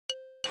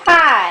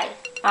Hi,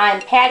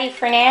 I'm Patty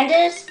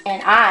Fernandez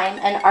and I'm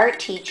an art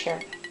teacher.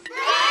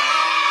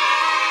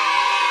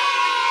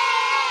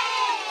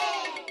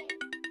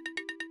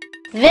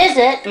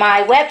 Visit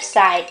my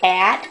website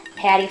at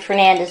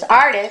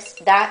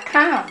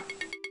pattyfernandezartist.com.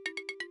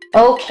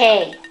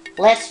 Okay,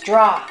 let's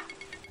draw.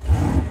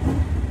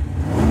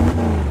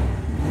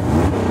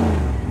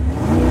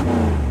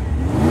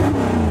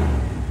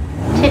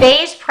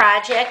 Today's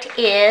project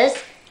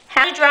is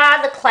how to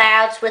draw the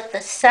clouds with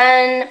the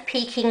sun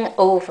peeking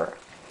over.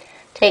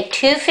 Take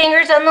 2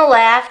 fingers on the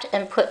left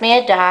and put me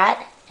a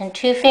dot, and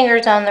 2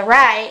 fingers on the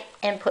right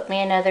and put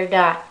me another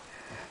dot.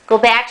 Go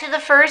back to the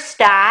first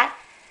dot,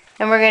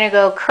 and we're going to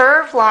go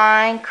curve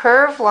line,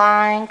 curve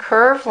line,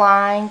 curve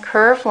line,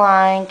 curve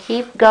line,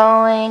 keep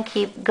going,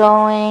 keep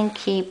going,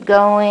 keep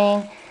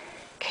going,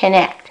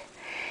 connect.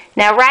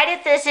 Now right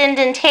at this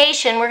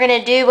indentation, we're going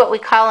to do what we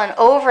call an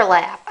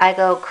overlap. I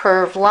go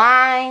curve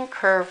line,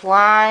 curve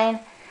line,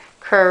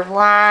 curve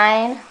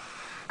line,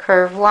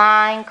 curve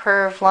line,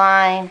 curve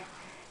line,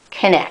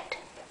 connect.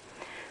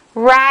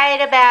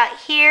 Right about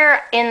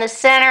here in the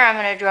center, I'm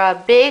going to draw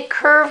a big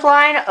curve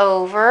line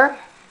over.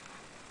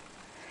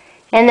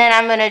 And then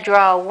I'm going to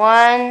draw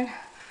 1,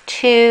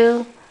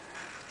 2,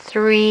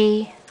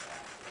 3,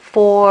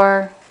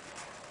 4,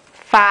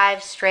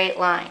 5 straight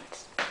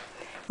lines.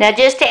 Now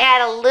just to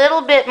add a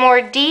little bit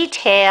more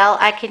detail,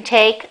 I can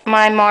take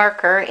my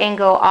marker and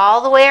go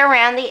all the way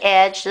around the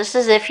edge, just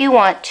as if you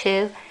want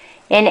to,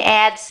 and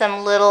add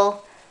some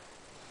little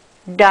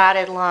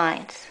dotted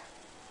lines.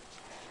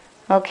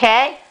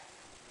 Okay?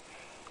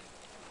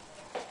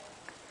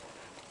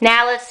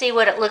 Now let's see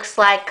what it looks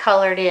like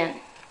colored in.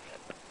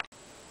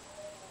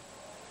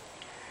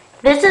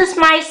 This is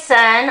my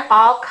sun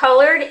all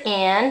colored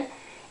in,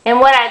 and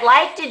what I'd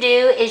like to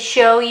do is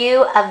show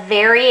you a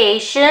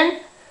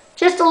variation,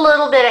 just a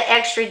little bit of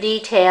extra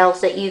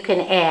details that you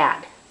can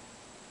add.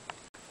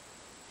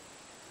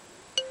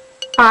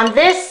 On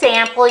this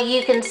sample,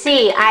 you can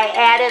see I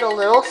added a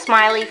little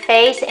smiley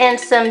face and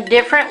some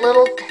different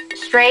little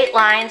straight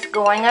lines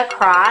going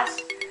across.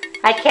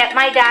 I kept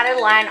my dotted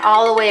line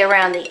all the way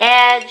around the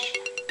edge,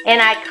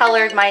 and I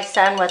colored my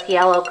sun with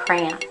yellow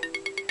crayon.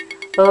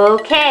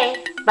 Okay,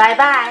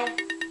 bye-bye.